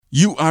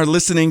You are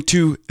listening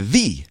to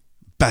the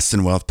Best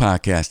in Wealth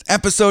Podcast,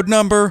 episode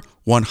number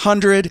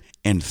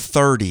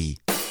 130.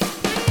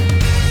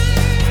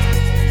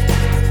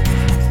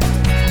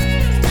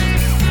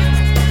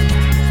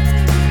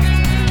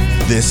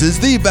 This is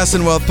the Best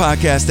in Wealth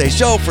Podcast, a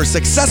show for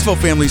successful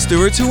family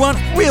stewards who want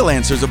real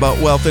answers about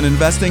wealth and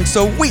investing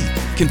so we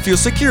can feel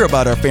secure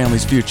about our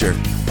family's future.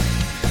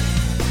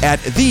 At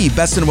the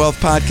Best in Wealth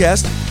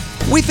Podcast,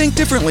 we think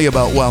differently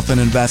about wealth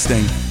and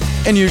investing,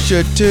 and you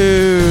should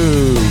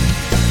too.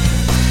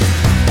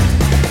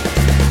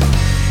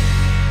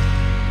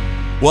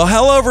 Well,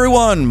 hello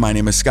everyone. My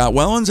name is Scott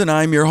Wellens, and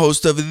I'm your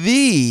host of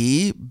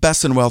the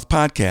Best in Wealth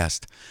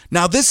Podcast.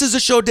 Now, this is a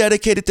show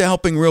dedicated to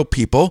helping real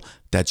people,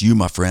 that's you,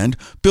 my friend,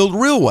 build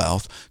real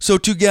wealth so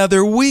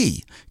together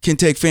we can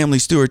take family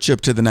stewardship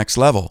to the next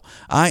level.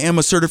 I am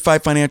a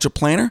certified financial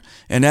planner,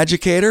 an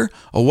educator,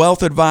 a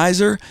wealth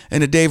advisor,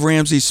 and a Dave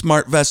Ramsey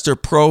SmartVestor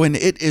Pro, and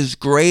it is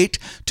great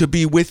to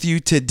be with you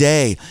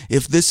today.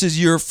 If this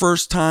is your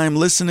first time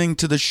listening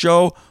to the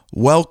show,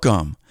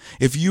 welcome.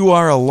 If you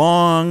are a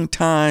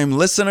long-time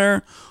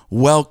listener,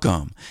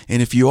 welcome.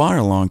 And if you are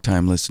a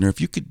long-time listener, if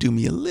you could do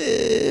me a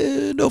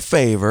little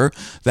favor,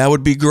 that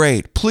would be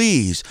great.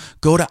 Please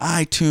go to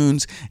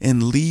iTunes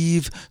and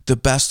leave the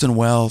Best in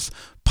Wealth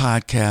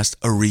Podcast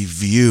a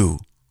review.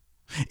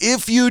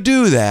 If you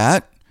do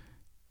that,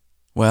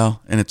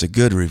 well, and it's a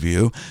good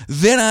review,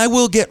 then I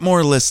will get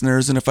more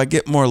listeners. And if I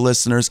get more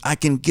listeners, I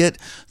can get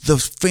the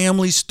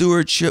family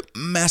stewardship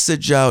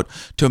message out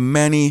to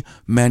many,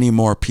 many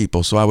more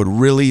people. So I would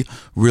really,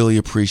 really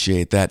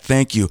appreciate that.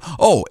 Thank you.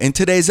 Oh, and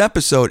today's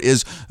episode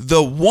is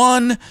the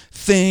one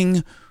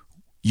thing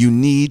you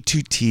need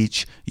to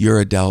teach your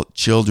adult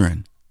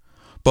children.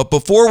 But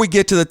before we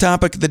get to the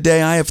topic of the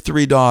day, I have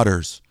 3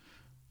 daughters,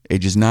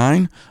 ages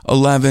 9,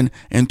 11,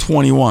 and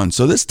 21.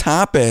 So this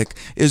topic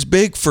is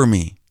big for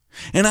me.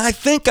 And I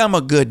think I'm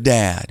a good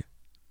dad.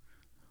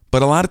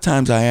 But a lot of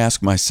times I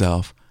ask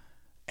myself,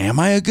 am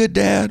I a good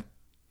dad?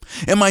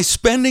 Am I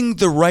spending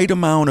the right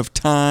amount of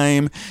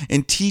time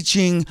and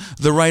teaching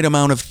the right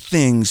amount of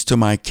things to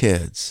my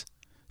kids?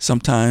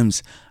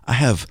 Sometimes I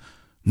have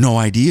no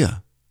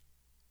idea.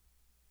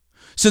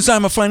 Since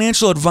I'm a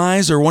financial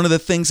advisor, one of the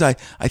things I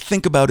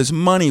think about is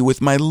money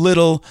with my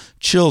little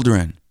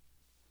children.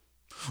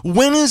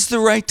 When is the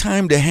right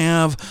time to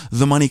have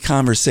the money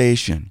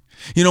conversation?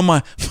 You know,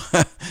 my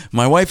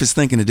wife is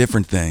thinking of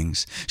different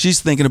things.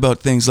 She's thinking about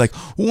things like,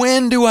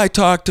 when do I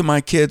talk to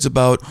my kids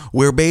about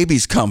where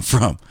babies come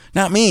from?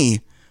 Not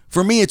me.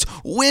 For me, it's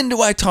when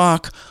do I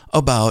talk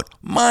about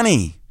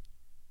money?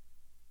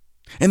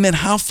 And then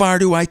how far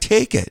do I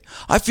take it?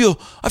 I feel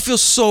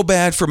so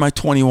bad for my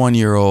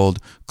 21-year-old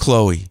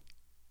Chloe.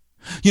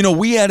 You know,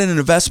 we had an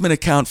investment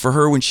account for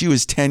her when she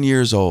was 10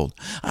 years old.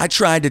 I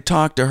tried to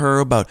talk to her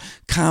about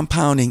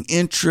compounding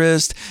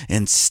interest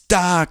and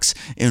stocks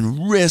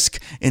and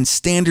risk and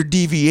standard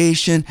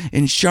deviation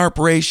and Sharpe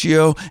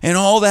ratio and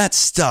all that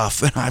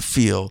stuff. And I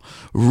feel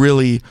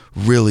really,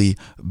 really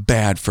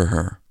bad for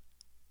her.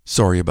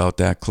 Sorry about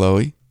that,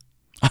 Chloe.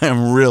 I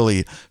am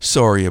really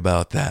sorry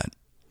about that.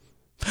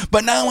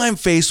 But now I'm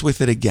faced with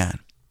it again.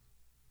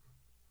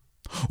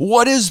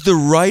 What is the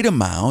right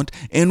amount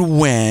and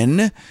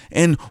when,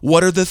 and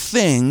what are the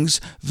things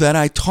that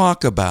I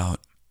talk about?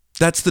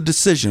 That's the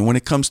decision when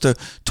it comes to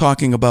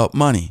talking about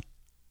money.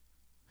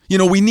 You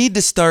know, we need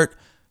to start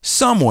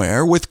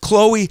somewhere. With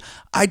Chloe,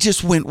 I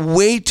just went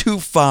way too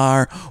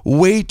far,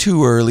 way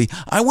too early.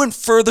 I went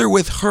further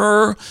with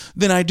her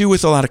than I do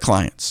with a lot of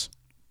clients.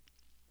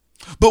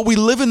 But we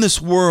live in this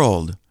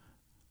world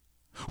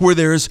where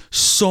there is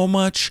so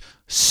much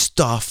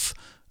stuff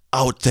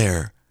out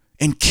there.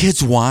 And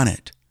kids want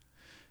it.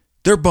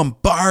 They're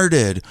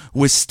bombarded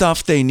with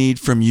stuff they need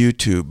from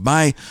YouTube.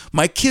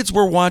 My kids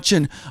were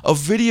watching a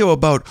video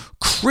about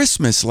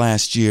Christmas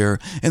last year,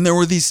 and there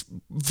were these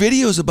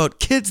videos about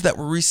kids that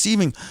were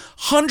receiving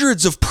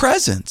hundreds of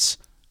presents.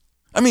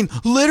 I mean,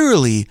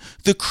 literally,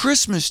 the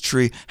Christmas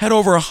tree had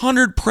over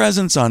 100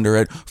 presents under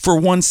it for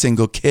one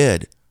single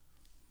kid.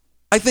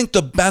 I think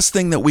the best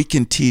thing that we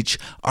can teach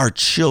our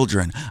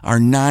children, our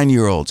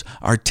 9-year-olds,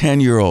 our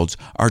 10-year-olds,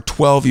 our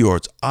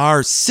 12-year-olds, our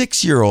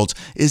 6-year-olds,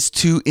 is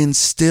to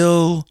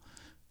instill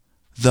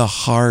the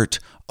heart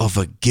of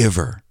a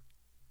giver.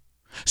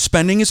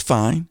 Spending is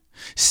fine,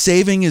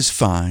 saving is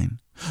fine,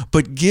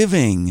 but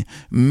giving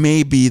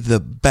may be the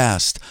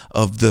best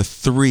of the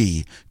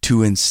 3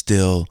 to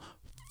instill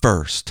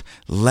first.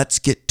 Let's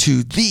get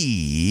to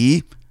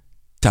the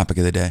topic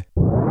of the day.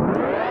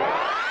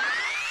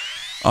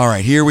 All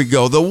right, here we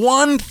go. The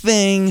one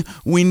thing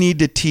we need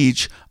to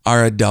teach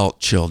our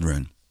adult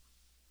children.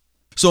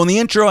 So in the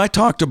intro, I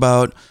talked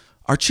about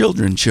our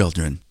children.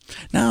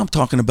 Now I'm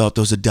talking about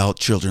those adult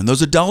children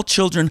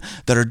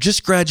that are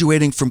just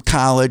graduating from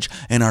college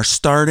and are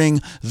starting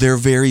their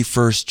very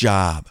first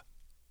job.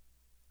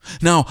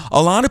 Now,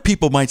 a lot of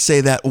people might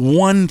say that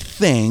one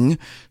thing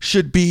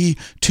should be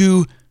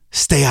to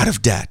stay out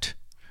of debt.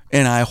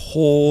 And I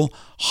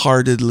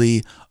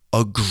wholeheartedly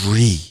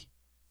agree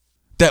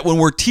that when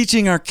we're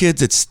teaching our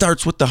kids, it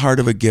starts with the heart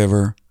of a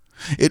giver.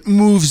 It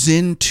moves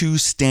into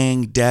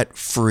staying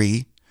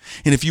debt-free.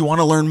 And if you want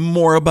to learn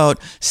more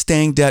about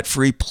staying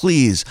debt-free,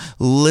 please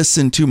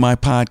listen to my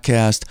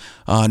podcast,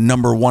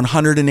 number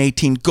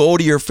 118. Go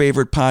to your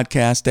favorite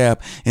podcast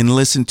app and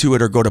listen to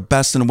it, or go to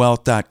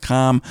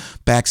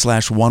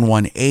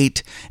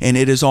bestinwealth.com/118. And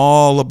it is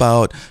all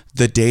about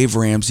the Dave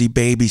Ramsey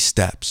baby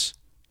steps.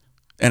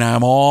 And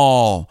I'm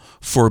all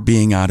for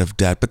being out of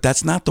debt, but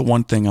that's not the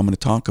one thing I'm going to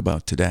talk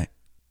about today.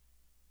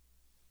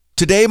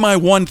 Today, my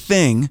one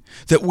thing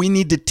that we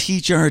need to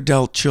teach our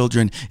adult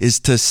children is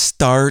to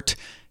start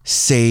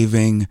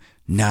saving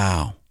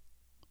now.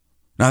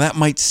 Now, that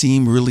might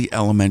seem really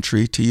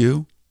elementary to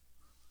you,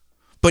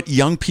 but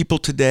young people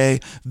today,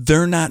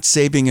 they're not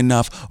saving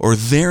enough, or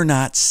they're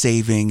not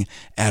saving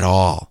at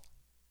all.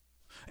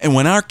 And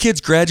when our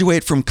kids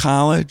graduate from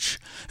college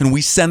and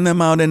we send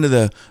them out into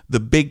the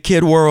big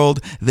kid world,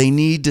 they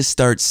need to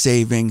start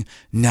saving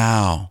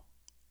now.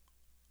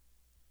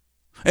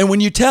 And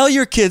when you tell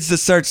your kids to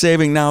start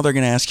saving now, they're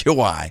going to ask you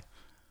why.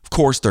 Of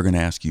course, they're going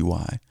to ask you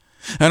why.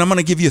 And I'm going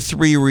to give you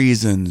 3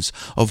 reasons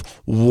of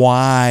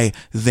why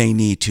they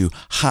need to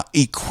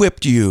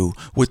equip you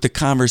with the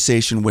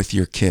conversation with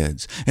your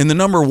kids. And the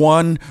number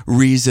 1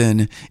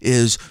 reason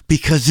is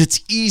because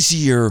it's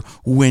easier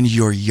when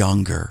you're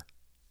younger.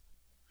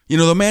 You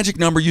know, the magic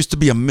number used to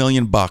be $1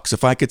 million.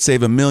 If I could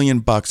save $1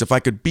 million, if I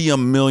could be a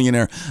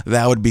millionaire,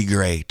 that would be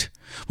great.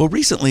 Well,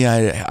 recently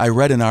I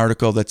read an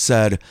article that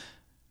said,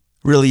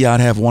 really, you ought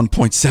to have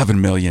 1.7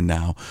 million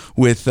now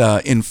with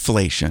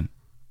inflation.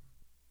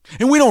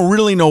 And we don't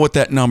really know what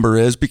that number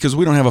is because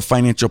we don't have a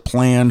financial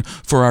plan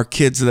for our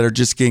kids that are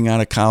just getting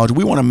out of college.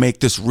 We want to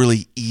make this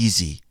really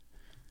easy.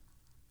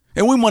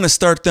 And we want to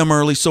start them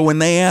early, so when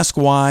they ask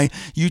why,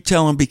 you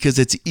tell them because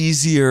it's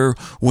easier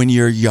when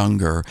you're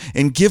younger,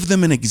 and give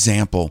them an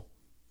example.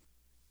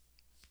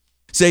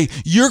 Say,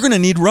 you're going to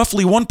need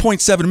roughly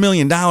 $1.7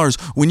 million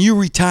when you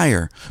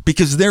retire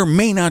because there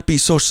may not be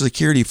Social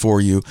Security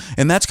for you,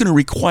 and that's going to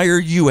require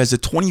you as a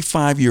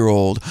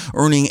 25-year-old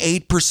earning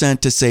 8%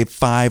 to save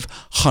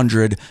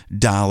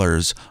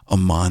 $500 a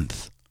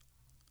month.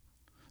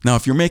 Now,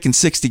 if you're making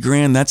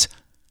 $60,000, that's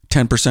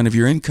 10% of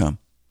your income.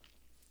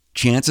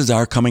 Chances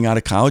are, coming out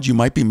of college, you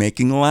might be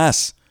making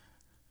less.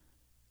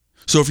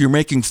 So if you're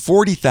making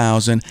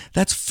 $40,000,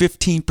 that's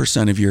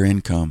 15% of your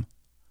income.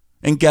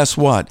 And guess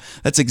what?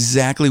 That's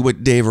exactly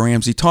what Dave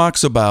Ramsey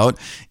talks about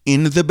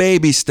in the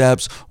baby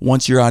steps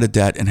once you're out of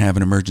debt and have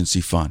an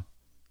emergency fund.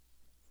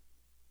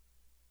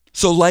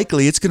 So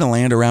likely it's going to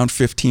land around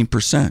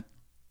 15%.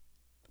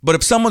 But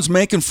if someone's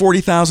making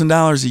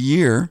 $40,000 a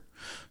year,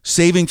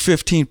 saving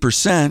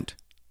 15%,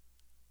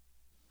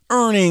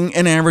 earning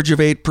an average of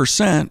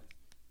 8%,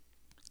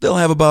 they'll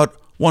have about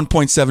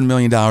 $1.7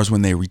 million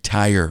when they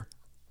retire.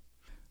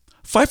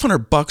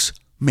 $500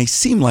 may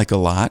seem like a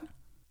lot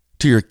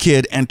to your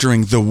kid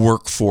entering the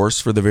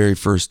workforce for the very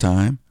first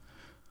time.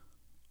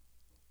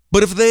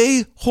 But if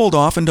they hold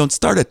off and don't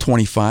start at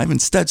 25,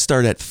 instead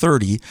start at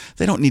 30,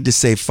 they don't need to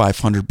save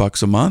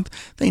 $500 a month.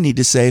 They need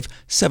to save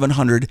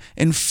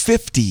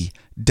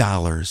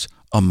 $750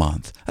 a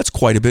month. That's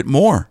quite a bit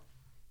more.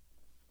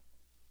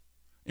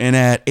 And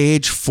at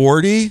age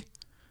 40,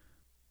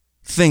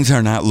 things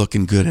are not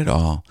looking good at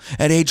all.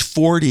 At age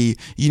 40,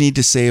 you need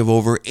to save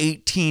over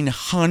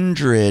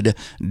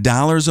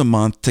 $1,800 a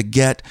month to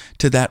get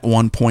to that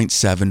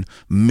 $1.7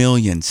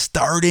 million.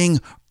 Starting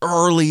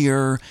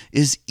earlier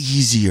is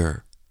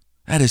easier.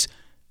 That is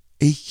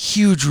a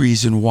huge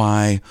reason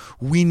why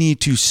we need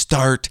to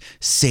start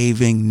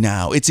saving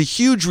now. It's a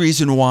huge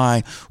reason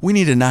why we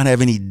need to not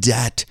have any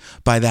debt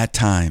by that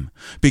time.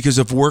 Because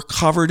if we're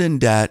covered in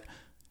debt,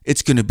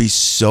 it's going to be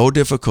so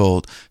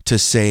difficult to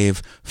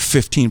save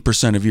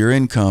 15% of your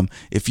income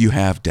if you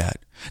have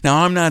debt.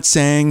 Now, I'm not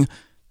saying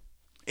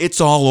it's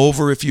all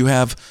over if you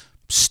have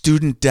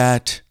student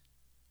debt.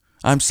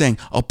 I'm saying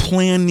a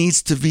plan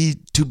needs to be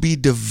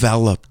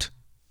developed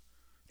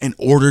in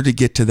order to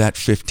get to that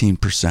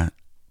 15%.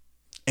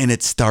 And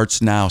it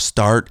starts now.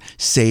 Start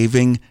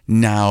saving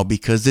now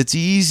because it's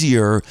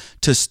easier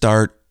to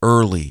start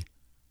early.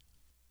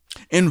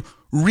 And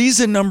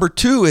reason number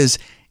 2 is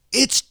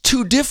it's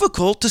too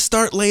difficult to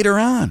start later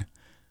on.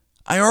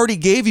 I already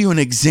gave you an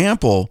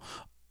example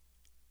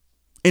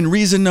in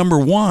reason number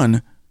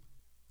 1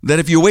 that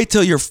if you wait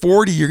till you're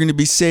 40, you're going to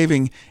be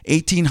saving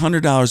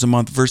 $1,800 a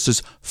month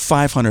versus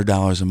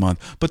 $500 a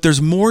month. But there's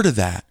more to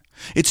that.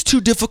 It's too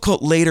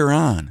difficult later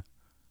on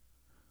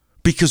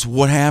because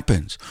what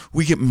happens?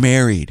 We get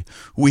married.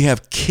 We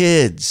have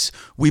kids.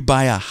 We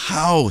buy a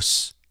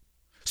house.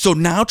 So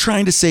now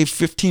trying to save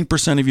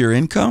 15% of your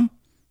income?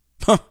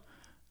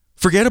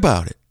 Forget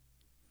about it.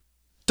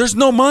 There's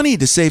no money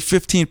to save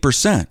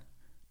 15%.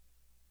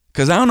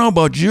 Because I don't know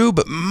about you,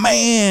 but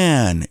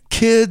man,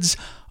 kids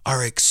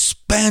are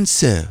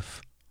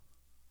expensive.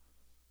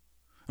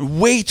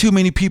 Way too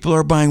many people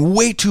are buying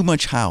way too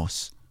much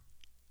house.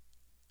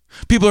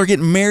 People are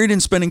getting married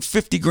and spending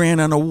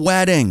 $50,000 on a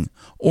wedding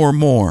or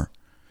more.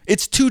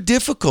 It's too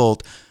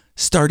difficult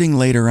starting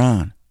later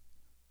on.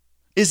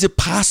 Is it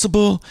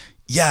possible?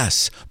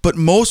 Yes, but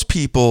most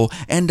people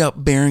end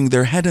up burying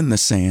their head in the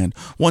sand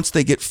once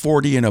they get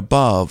 40 and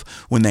above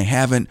when they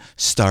haven't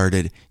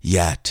started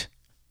yet.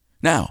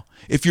 Now,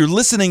 if you're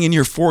listening and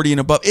you're 40 and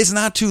above, it's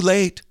not too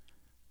late.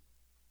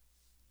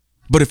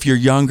 But if you're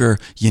younger,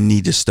 you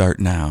need to start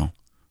now.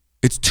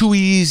 It's too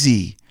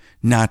easy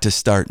not to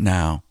start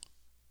now.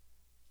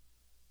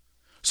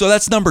 So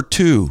that's number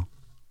 2.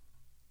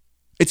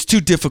 It's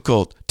too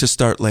difficult to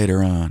start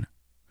later on.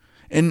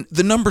 And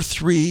the number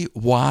 3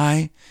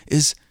 why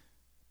is,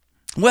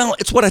 well,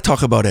 it's what I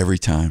talk about every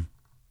time.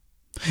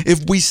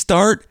 If we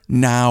start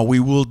now, we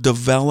will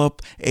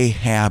develop a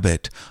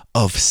habit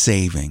of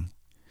saving.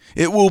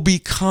 It will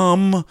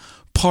become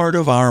part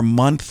of our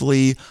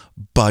monthly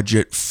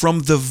budget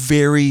from the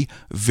very,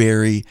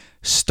 very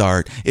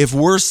start. If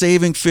we're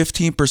saving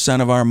 15%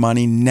 of our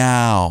money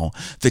now,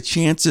 the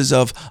chances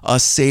of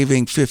us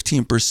saving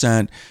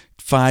 15%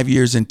 5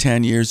 years and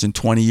 10 years and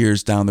 20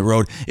 years down the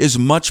road is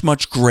much,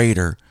 much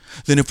greater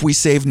than if we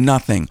save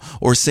nothing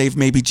or save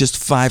maybe just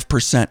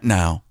 5%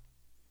 now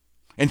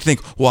and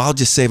think, well, I'll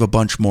just save a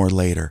bunch more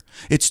later.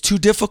 It's too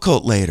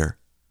difficult later.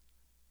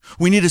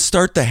 We need to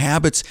start the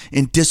habits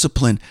and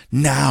discipline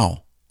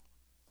now.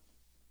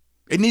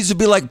 It needs to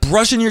be like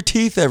brushing your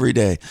teeth every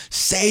day,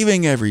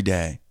 saving every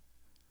day.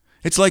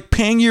 It's like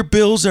paying your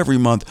bills every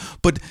month,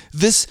 but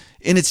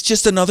and it's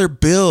just another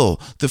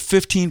bill, the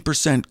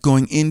 15%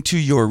 going into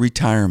your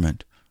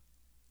retirement.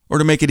 Or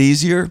to make it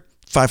easier,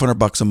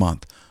 $500 a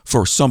month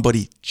for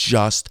somebody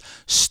just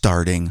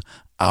starting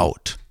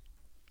out.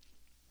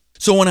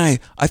 So when I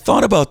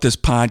thought about this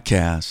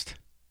podcast,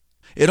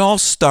 it all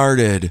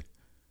started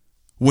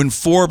when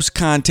Forbes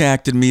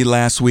contacted me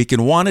last week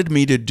and wanted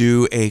me to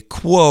do a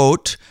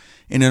quote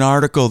in an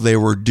article they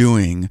were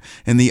doing.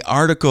 And the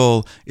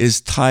article is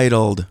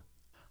titled,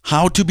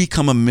 How to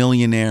Become a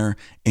Millionaire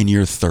in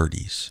Your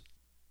 30s.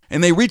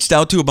 And they reached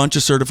out to a bunch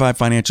of certified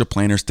financial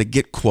planners to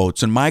get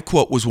quotes. And my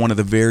quote was one of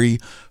the very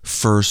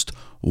first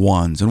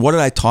ones. And what did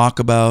I talk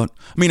about?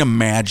 I mean,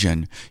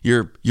 imagine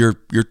you're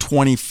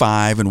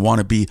 25 and want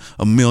to be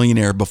a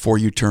millionaire before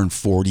you turn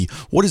 40.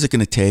 What is it going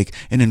to take?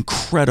 An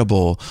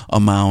incredible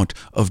amount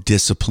of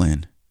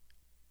discipline.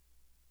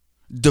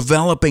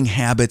 Developing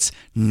habits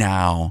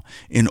now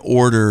in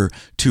order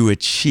to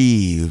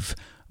achieve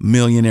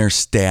millionaire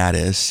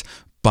status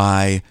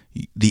by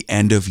the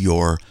end of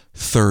your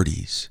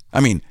 30s. I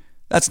mean,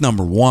 that's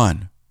number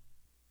 1.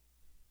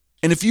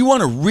 And if you want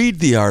to read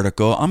the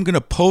article, I'm going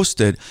to post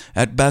it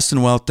at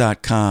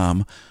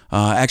bestinwealth.com.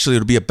 Actually,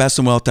 it'll be at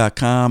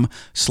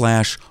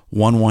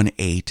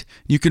bestinwealth.com/118.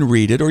 You can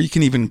read it, or you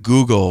can even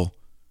Google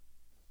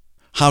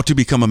how to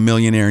become a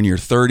millionaire in your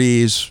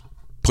 30s.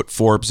 Put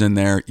Forbes in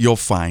there, you'll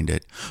find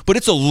it. But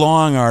it's a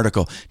long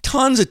article,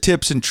 tons of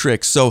tips and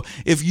tricks. So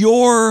if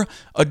your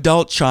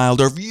adult child,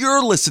 or if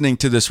you're listening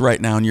to this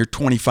right now and you're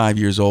 25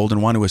 years old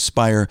and want to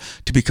aspire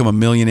to become a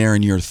millionaire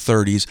in your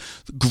 30s,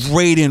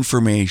 great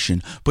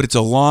information. But it's a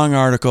long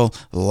article,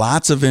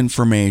 lots of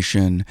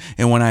information.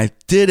 And when I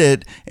did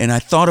it and I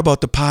thought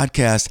about the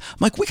podcast, I'm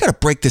like, we got to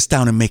break this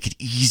down and make it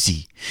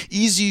easy.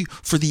 Easy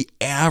for the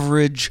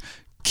average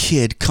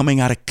kid coming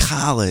out of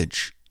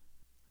college.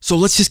 So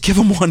let's just give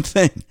them one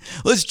thing.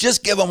 Let's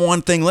just give them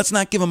one thing. Let's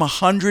not give them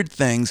 100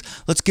 things.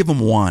 Let's give them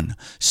one.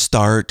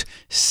 Start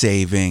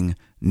saving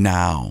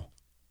now.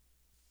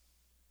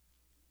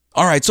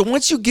 All right, so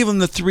once you give them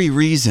the 3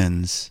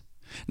 reasons,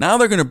 now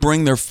they're going to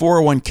bring their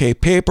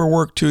 401k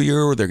paperwork to you,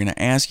 or they're going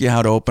to ask you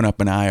how to open up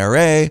an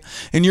IRA,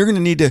 and you're going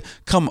to need to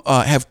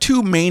have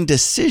 2 main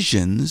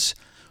decisions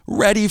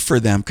ready for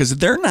them because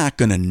they're not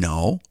going to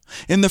know.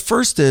 And the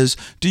first is,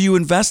 do you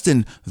invest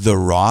in the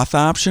Roth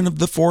option of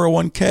the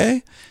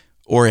 401k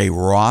or a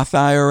Roth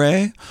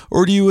IRA,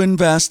 or do you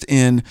invest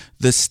in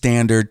the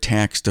standard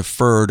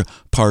tax-deferred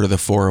part of the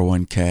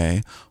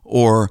 401k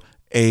or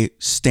a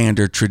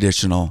standard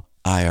traditional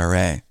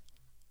IRA?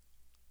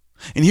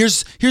 And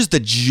here's the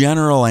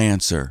general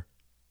answer.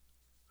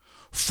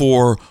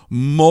 For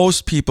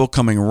most people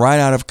coming right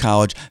out of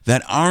college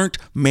that aren't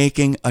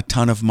making a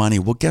ton of money.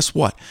 Well, guess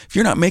what? If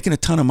you're not making a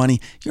ton of money,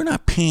 you're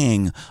not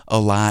paying a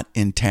lot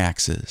in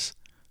taxes.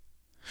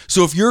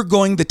 So if you're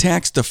going the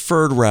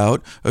tax-deferred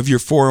route of your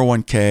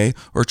 401k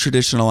or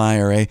traditional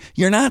IRA,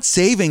 you're not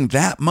saving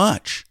that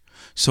much.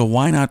 So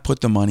why not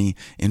put the money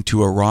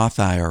into a Roth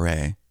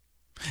IRA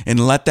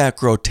and let that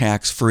grow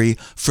tax-free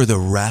for the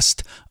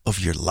rest of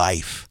your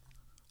life?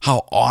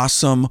 How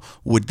awesome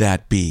would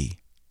that be?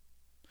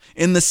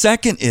 And the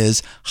second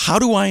is, how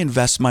do I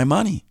invest my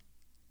money?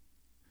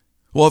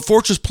 Well, at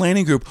Fortress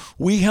Planning Group,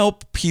 we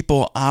help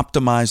people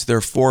optimize their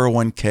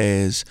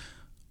 401ks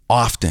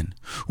often.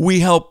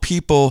 We help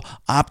people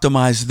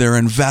optimize their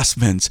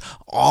investments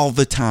all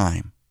the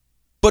time.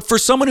 But for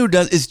someone who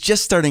is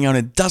just starting out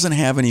and doesn't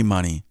have any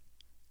money,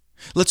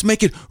 let's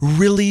make it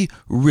really,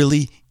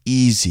 really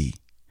easy,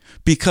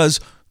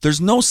 because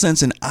there's no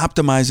sense in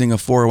optimizing a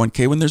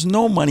 401k when there's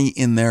no money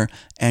in there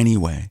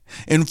anyway.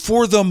 And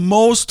for the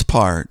most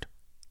part,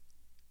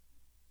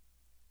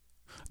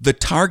 the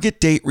target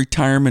date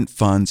retirement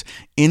funds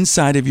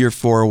inside of your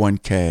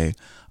 401k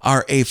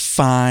are a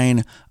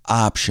fine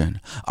option.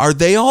 Are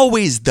they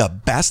always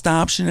the best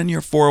option in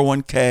your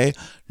 401k?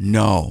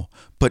 No,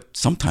 but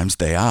sometimes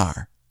they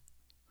are.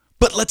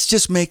 But let's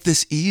just make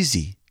this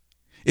easy.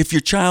 If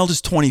your child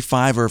is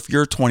 25 or if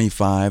you're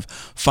 25,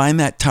 find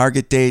that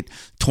target date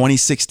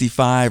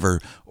 2065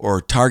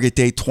 or target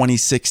date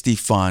 2060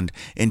 fund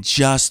and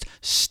just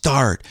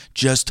start,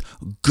 just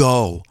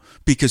go.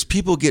 Because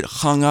people get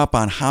hung up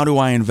on how do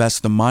I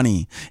invest the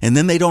money and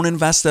then they don't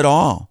invest at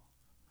all.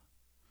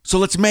 So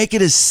let's make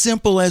it as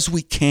simple as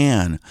we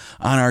can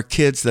on our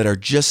kids that are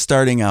just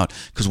starting out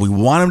because we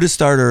want them to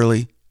start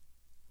early.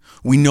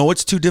 We know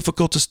it's too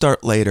difficult to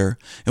start later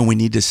and we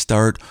need to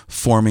start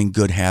forming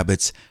good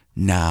habits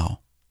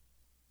now.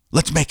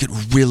 Let's make it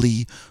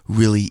really,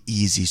 really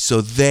easy so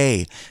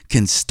they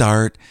can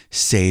start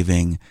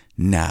saving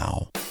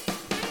now.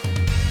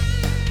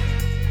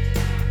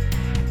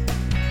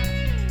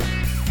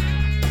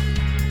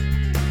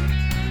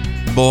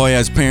 Boy,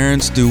 as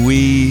parents, do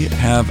we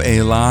have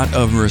a lot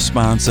of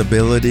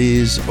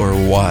responsibilities or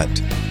what?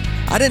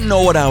 I didn't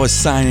know what I was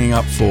signing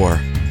up for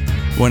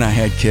when I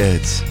had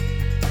kids.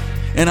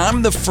 And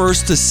I'm the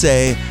first to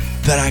say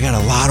that I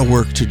got a lot of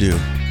work to do.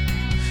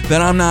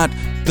 That I'm not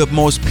the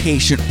most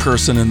patient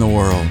person in the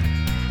world.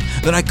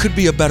 That I could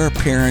be a better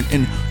parent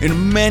in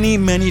many,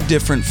 many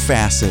different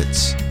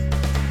facets.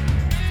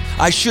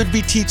 I should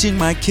be teaching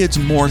my kids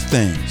more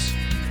things.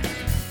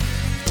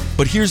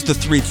 But here's the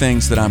 3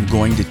 things that I'm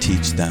going to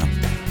teach them.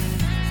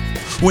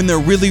 When they're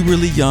really,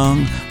 really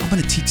young, I'm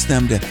going to teach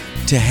them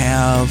to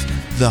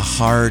have the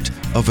heart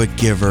of a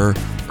giver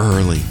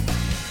early.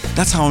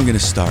 That's how I'm going to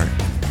start.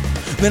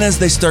 Then as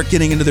they start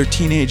getting into their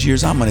teenage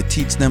years, I'm going to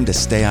teach them to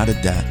stay out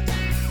of debt.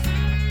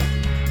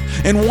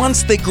 And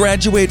once they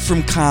graduate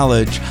from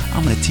college,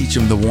 I'm going to teach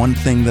them the one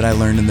thing that I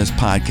learned in this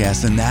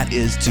podcast, and that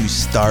is to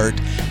start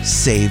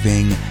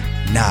saving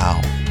now.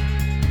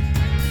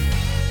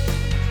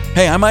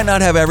 Hey, I might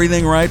not have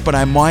everything right, but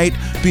I might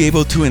be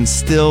able to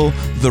instill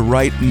the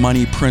right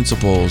money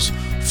principles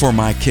for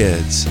my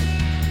kids.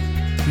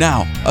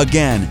 Now,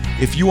 again,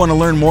 if you want to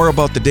learn more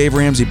about the Dave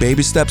Ramsey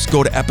Baby Steps,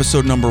 go to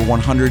episode number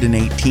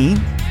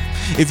 118.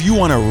 If you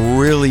want to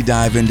really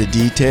dive into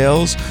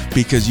details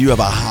because you have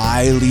a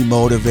highly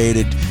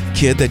motivated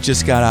kid that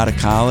just got out of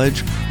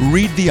college,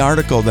 read the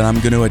article that I'm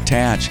going to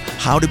attach,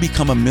 How to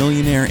Become a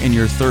Millionaire in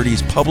Your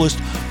 30s, published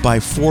by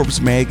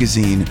Forbes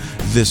magazine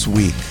this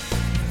week.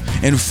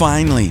 And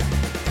finally,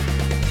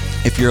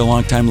 if you're a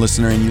longtime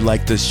listener and you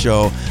like this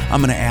show,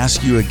 I'm going to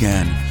ask you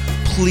again,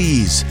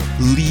 please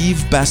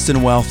leave Best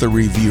in Wealth a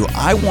review.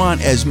 I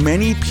want as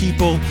many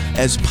people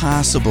as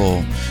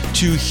possible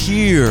to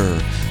hear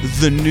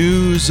the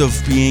news of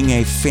being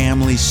a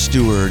family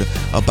steward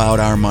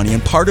about our money.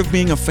 And part of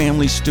being a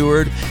family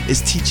steward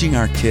is teaching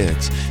our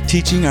kids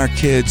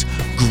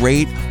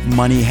great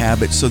money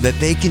habits so that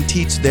they can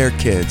teach their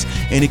kids,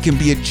 and it can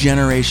be a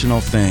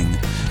generational thing,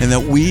 and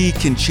that we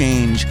can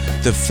change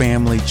the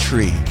family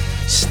tree,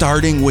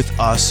 starting with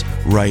us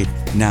right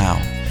now.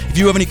 If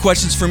you have any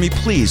questions for me,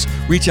 please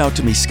reach out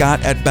to me,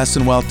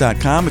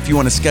 scott@bestinwealth.com. If you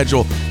want to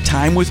schedule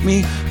time with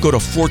me, go to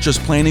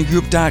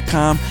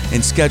fortressplanninggroup.com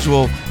and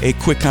schedule a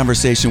quick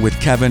conversation with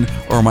Kevin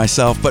or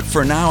myself. But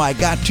for now, I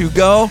got to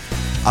go.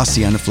 I'll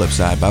see you on the flip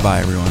side.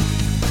 Bye-bye, everyone.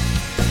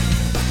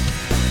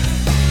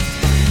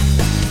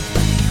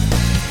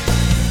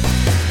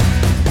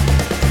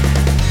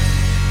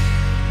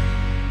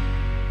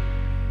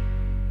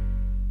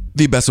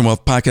 The Best in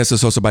Wealth podcast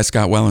is hosted by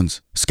Scott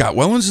Wellens. Scott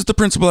Wellens is the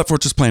principal at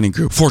Fortress Planning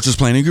Group. Fortress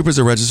Planning Group is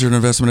a registered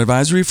investment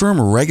advisory firm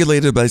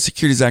regulated by the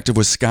Securities Act of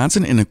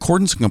Wisconsin in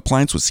accordance and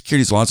compliance with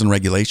securities laws and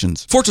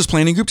regulations. Fortress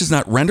Planning Group does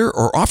not render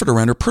or offer to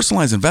render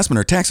personalized investment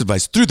or tax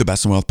advice through the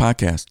Best in Wealth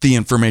podcast. The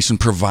information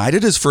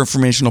provided is for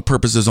informational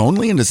purposes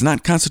only and does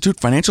not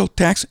constitute financial,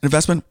 tax,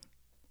 investment,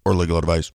 or legal advice.